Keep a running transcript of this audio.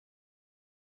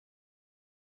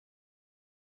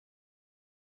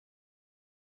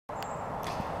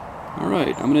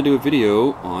Alright, I'm going to do a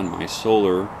video on my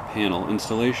solar panel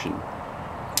installation.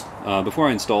 Before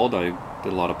I installed, I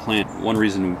did a lot of planning. One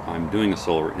reason I'm doing a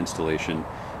solar installation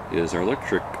is our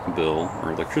electric bill,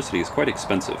 or electricity, is quite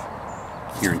expensive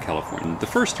here in California. The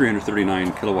first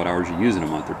 339 kilowatt hours you use in a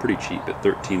month are pretty cheap at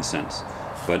 13 cents.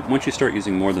 But once you start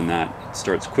using more than that, it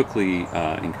starts quickly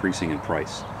increasing in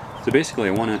price. So basically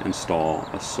I want to install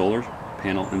a solar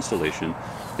panel installation.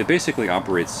 It basically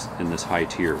operates in this high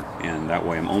tier, and that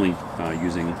way I'm only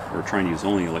trying to use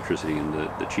only electricity and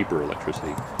the cheaper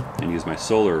electricity, and use my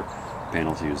solar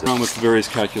panel to use it. With various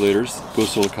calculators, Go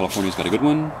Solar California's got a good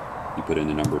one. You put in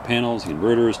the number of panels, the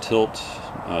inverters, tilt,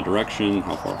 direction,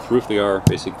 how far off the roof they are.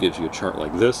 Basically gives you a chart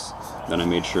like this. Then I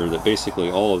made sure that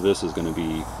basically all of this is going to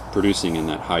be producing in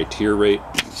that high tier rate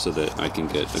so that I can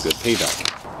get a good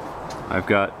payback. I've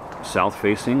got south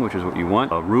facing, which is what you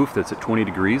want, a roof that's at 20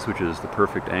 degrees, which is the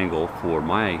perfect angle for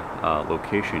my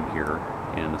location here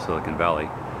in the Silicon Valley.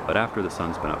 But after the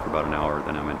sun's been up for about an hour,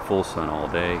 then I'm in full sun all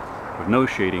day with no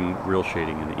shading, real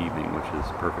shading in the evening, which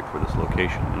is perfect for this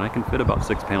location. And I can fit about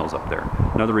 6 panels up there.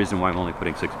 Another reason why I'm only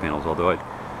putting 6 panels, although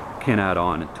I can add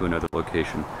on to another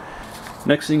location.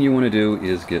 Next thing you want to do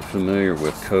is get familiar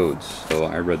with codes. So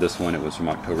I read this one, it was from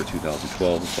October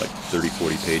 2012, it's like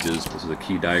 30-40 pages. This is a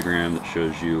key diagram that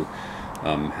shows you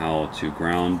how to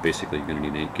ground. Basically you're going to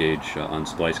need an 8-gauge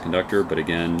unspliced conductor, but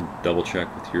again, double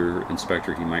check with your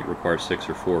inspector. He might require 6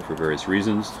 or 4 for various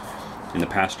reasons. In the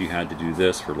past you had to do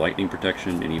this for lightning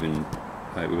protection, and even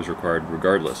it was required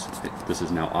regardless. This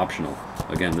is now optional.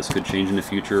 Again, this could change in the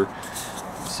future,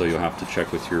 so you'll have to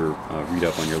check with your read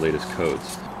up on your latest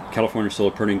codes. California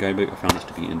Solar Permitting Guidebook, I found this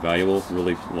to be invaluable.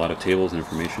 Really a lot of tables and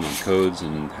information on codes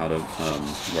and how to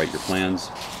write your plans.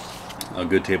 A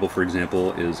good table, for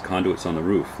example, is conduits on the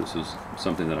roof. This is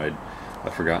something that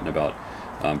I've forgotten about.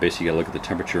 Basically, you gotta look at the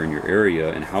temperature in your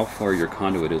area and how far your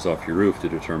conduit is off your roof to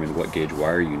determine what gauge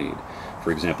wire you need.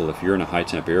 For example, if you're in a high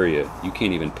temp area, you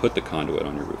can't even put the conduit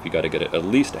on your roof. You got to get it at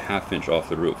least a ½ inch off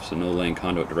the roof, so no laying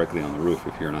conduit directly on the roof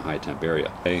if you're in a high temp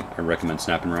area. I recommend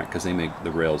Snap and Rack because they make the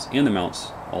rails and the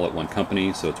mounts all at one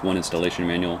company, so it's one installation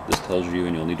manual. This tells you,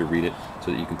 and you'll need to read it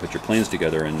so that you can put your plans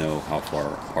together and know how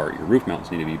far apart your roof mounts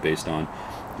need to be based on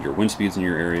your wind speeds in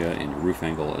your area and your roof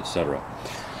angle, etc.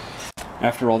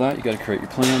 After all that, you got to create your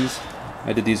plans.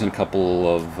 I did these in a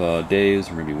couple of days,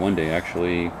 or maybe one day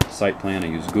actually. Site plan, I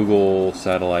used Google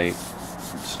Satellite,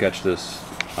 sketched this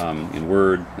in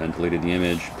Word, then deleted the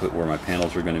image, put where my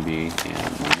panels are going to be,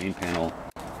 and my main panel.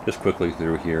 Just quickly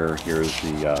through here, here's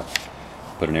the,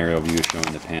 put an aerial view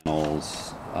showing the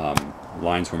panels,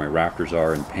 lines where my rafters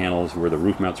are, and panels where the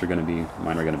roof mounts are going to be.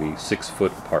 Mine are going to be 6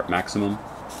 foot apart maximum.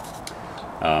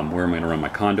 Where I'm going to run my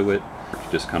conduit.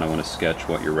 Just kind of want to sketch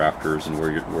what your rafters and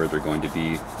where they're going to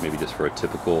be, maybe just for a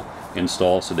typical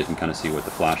install, so they can kind of see what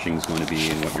the flashing is going to be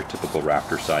and what your typical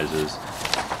rafter size is.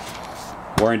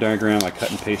 Wiring diagram, I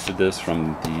cut and pasted this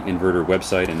from the inverter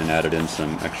website and then added in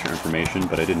some extra information,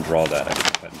 but I didn't draw that, I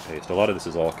didn't cut and paste. A lot of this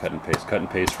is all cut and paste. Cut and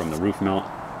paste from the roof mount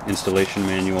installation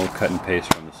manual, cut and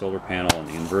paste from the solar panel and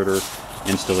the inverter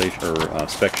installation or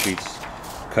spec sheets,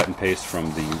 cut and paste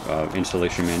from the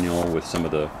installation manual with some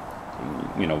of the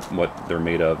you know, what they're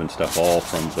made of and stuff, all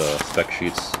from the spec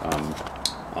sheets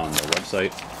on the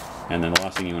website. And then the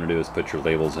last thing you want to do is put your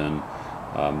labels in.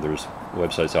 There's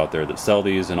websites out there that sell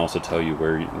these and also tell you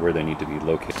where they need to be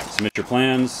located. Submit your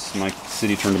plans. My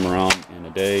city turned them around in a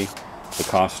day. The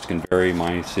cost can vary.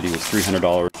 My city was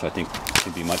 $300. I think it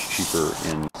can be much cheaper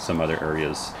in some other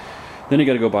areas. Then you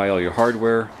got to go buy all your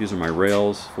hardware. These are my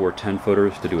rails for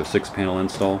 10-footers to do a 6-panel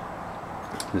install.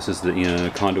 This is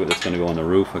the conduit that's going to go on the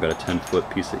roof. I got a 10-foot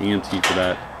piece of EMT for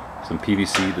that. Some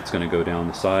PVC that's going to go down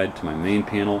the side to my main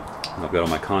panel. I've got all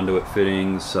my conduit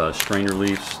fittings, strain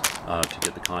reliefs to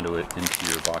get the conduit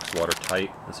into your box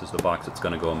watertight. This is the box that's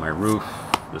going to go on my roof.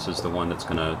 This is the one that's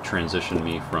going to transition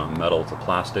me from metal to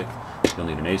plastic. You'll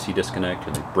need an AC disconnect.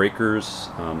 You'll need breakers,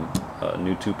 a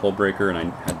new 2-pole breaker, and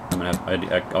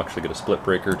I actually get a split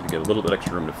breaker to get a little bit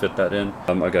extra room to fit that in.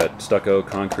 I got stucco,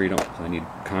 concrete, so I need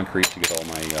concrete to get all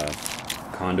my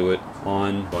conduit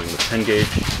on. Going with 10 gauge,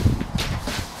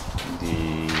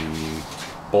 the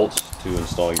bolts to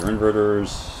install your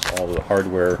inverters, all the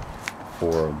hardware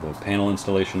for the panel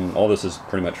installation. All this is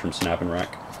pretty much from Snap and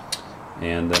Rack.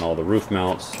 And then all the roof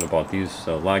mounts. I bought these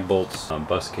lag bolts,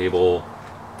 bus cable,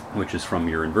 which is from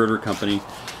your inverter company.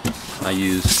 I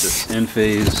used this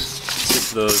Enphase,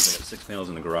 6 of those. I got 6 panels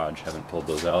in the garage, haven't pulled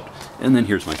those out. And then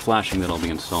here's my flashing that I'll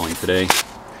be installing today.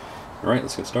 All right,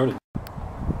 let's get started.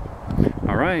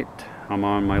 All right, I'm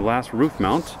on my last roof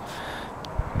mount.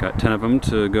 Got 10 of them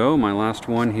to go. My last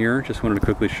one here. Just wanted to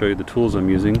quickly show you the tools I'm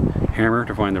using. Hammer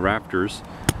to find the rafters.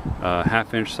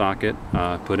 half-inch socket,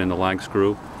 put in the lag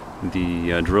screw,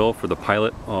 the drill for the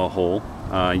pilot hole,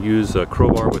 use a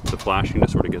crowbar with the flashing to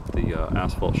sort of get the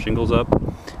asphalt shingles up,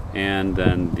 and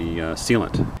then the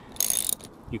sealant.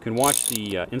 You can watch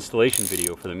the installation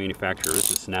video for the manufacturer.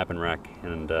 This is Snap and Rack,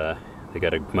 and they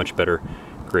got a much better,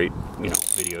 great,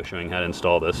 video showing how to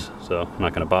install this. So I'm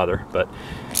not going to bother, but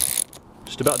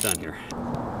just about done here.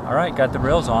 All right, got the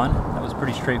rails on. That was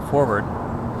pretty straightforward.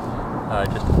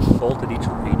 Just bolted each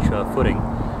footing.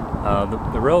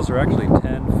 The rails are actually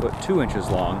 10 foot 2 inches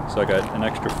long, so I got an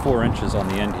extra 4 inches on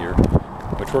the end here,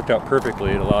 which worked out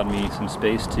perfectly. It allowed me some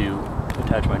space to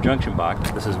attach my junction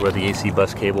box. This is where the AC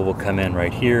bus cable will come in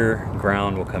right here,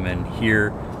 ground will come in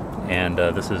here, and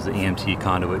this is the EMT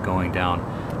conduit going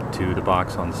down to the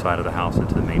box on the side of the house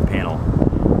into the main panel.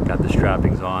 Got the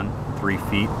strappings on 3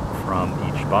 feet from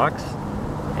each box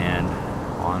and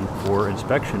on for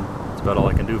inspection. That's about all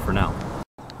I can do for now.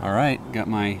 All right, got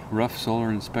my rough solar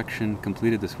inspection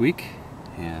completed this week,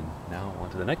 and now on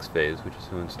to the next phase, which is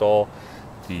to install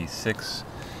the 6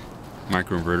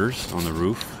 microinverters on the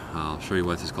roof. I'll show you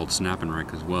why this is called Snap and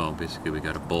Rack as well. Basically, we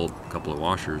got a bolt, a couple of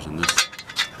washers, and this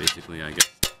basically, I guess,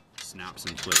 snaps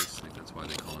in place. I think that's why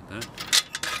they call it that.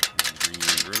 And bring the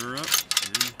inverter up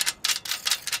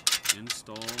and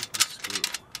install the screw,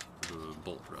 the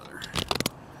bolt rather.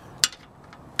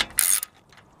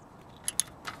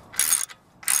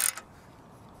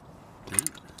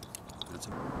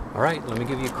 All right, let me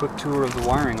give you a quick tour of the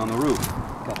wiring on the roof.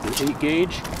 Got the 8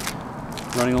 gauge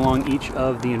running along each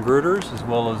of the inverters, as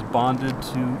well as bonded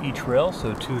to each rail.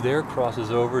 So 2 there,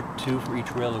 crosses over, 2 for each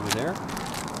rail over there.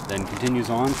 Then continues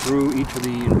on through each of the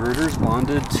inverters,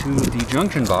 bonded to the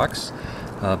junction box.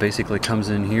 Basically comes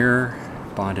in here,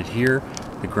 bonded here.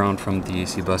 The ground from the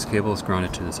AC bus cable is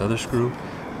grounded to this other screw.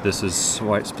 This is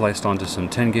spliced onto some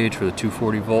 10 gauge for the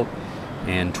 240 volt.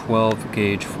 And 12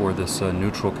 gauge for this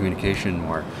neutral communication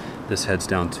wire. This heads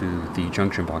down to the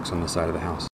junction box on the side of the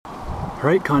house.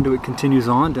 Alright, conduit continues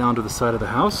on down to the side of the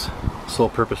house. Sole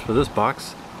purpose for this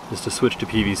box is to switch to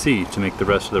PVC to make the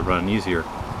rest of the run easier.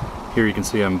 Here you can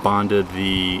see I'm bonded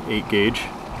the 8 gauge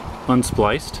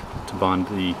unspliced to bond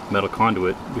the metal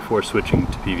conduit before switching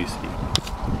to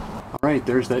PVC. Alright,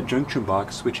 there's that junction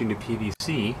box switching to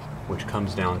PVC, which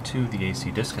comes down to the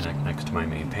AC disconnect next to my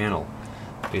main panel.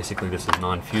 Basically, this is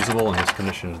non-fusible, and this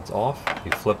condition is off.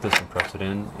 You flip this and press it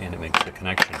in, and it makes the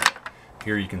connection.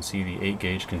 Here you can see the 8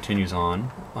 gauge continues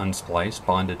on, unspliced,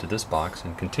 bonded to this box,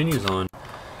 and continues on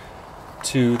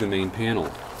to the main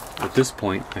panel. At this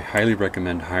point, I highly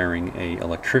recommend hiring an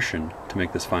electrician to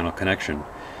make this final connection.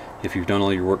 If you've done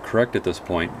all your work correct at this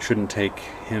point, it shouldn't take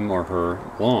him or her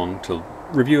long to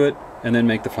review it and then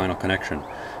make the final connection.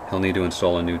 He'll need to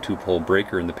install a new 2-pole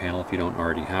breaker in the panel if you don't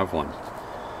already have one.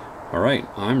 Alright,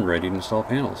 I'm ready to install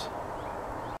panels.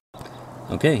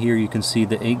 Okay, here you can see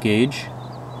the 8 gauge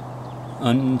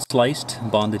unsliced,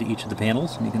 bonded to each of the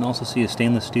panels, and you can also see a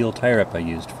stainless steel tie wrap I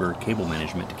used for cable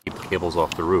management to keep the cables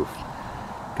off the roof.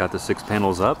 Got the 6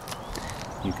 panels up.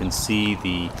 You can see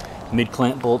the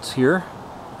mid-clamp bolts here,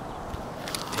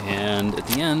 and at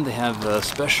the end they have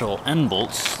special end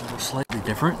bolts that are slightly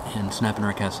different, and Snap and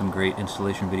Rack has some great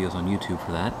installation videos on YouTube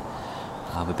for that.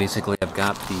 But basically I've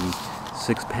got the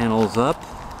 6 panels up.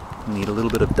 Need a little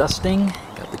bit of dusting.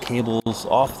 Got the cables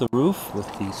off the roof with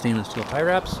the stainless steel tie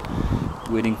wraps.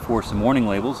 Waiting for some warning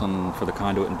labels for the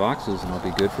conduit and boxes, and I'll be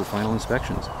good for final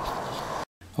inspections.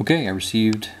 Okay, I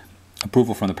received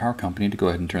approval from the power company to go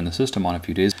ahead and turn the system on a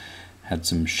few days. Had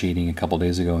some shading a couple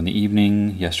days ago in the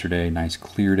evening. Yesterday, nice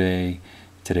clear day.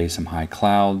 Today, some high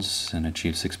clouds, and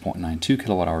achieved 6.92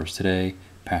 kilowatt hours today.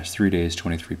 Past 3 days,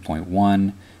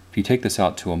 23.1. If you take this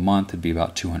out to a month, it'd be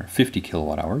about 250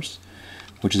 kilowatt hours,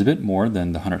 which is a bit more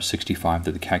than the 165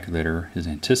 that the calculator is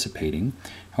anticipating.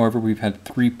 However, we've had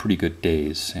 3 pretty good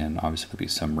days, and obviously there'll be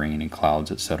some rain and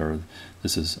clouds, etc.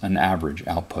 This is an average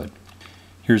output.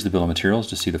 Here's the bill of materials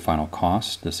to see the final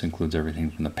cost. This includes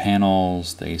everything from the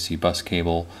panels, the AC bus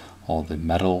cable, all the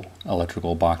metal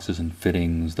electrical boxes and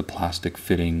fittings, the plastic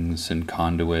fittings and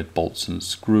conduit, bolts and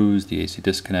screws, the AC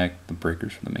disconnect, the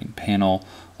breakers from the main panel,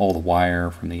 all the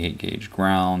wire from the 8 gauge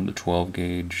ground, the 12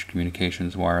 gauge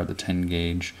communications wire, the 10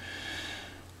 gauge,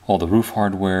 all the roof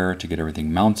hardware to get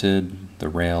everything mounted, the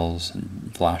rails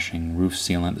and flashing, roof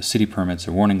sealant, the city permits,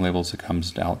 the warning labels. It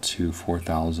comes out to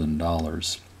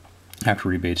 $4,000. After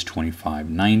rebates,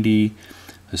 $25.90.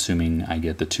 Assuming I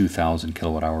get the 2,000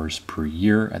 kilowatt hours per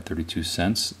year at 32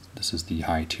 cents. This is the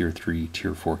high tier 3,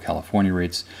 tier 4 California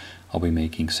rates. I'll be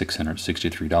making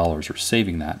 $663 or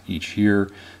saving that each year,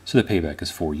 so the payback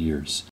is 4 years.